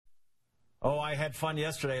Oh, I had fun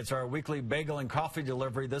yesterday. It's our weekly bagel and coffee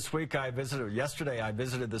delivery. Yesterday I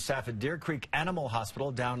visited the staff at Deer Creek Animal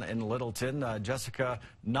Hospital down in Littleton. Jessica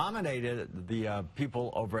nominated the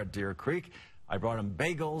people over at Deer Creek. I brought them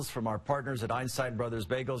bagels from our partners at Einstein Brothers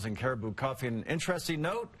Bagels and Caribou Coffee. And an interesting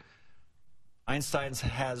note, Einstein's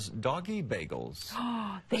has doggy bagels.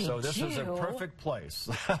 So this is a perfect place.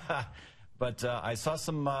 But I saw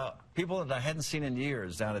some people that I hadn't seen in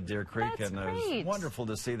years down at Deer Creek, That's and great. it was wonderful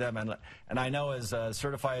to see them. And I know as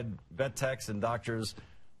certified vet techs and doctors,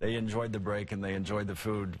 they enjoyed the break and they enjoyed the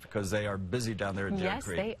food because they are busy down there at Deer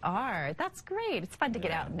Creek. Yes, they are. That's great. It's fun to get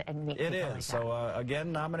out and meet people. It is. Like so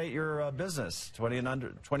again, nominate your business,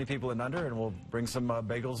 20 people and under, and we'll bring some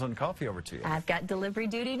bagels and coffee over to you. I've got delivery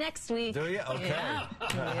duty next week. Do you? Okay.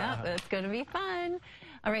 Yeah, it's going to be fun.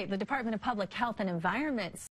 All right, the Department of Public Health and Environment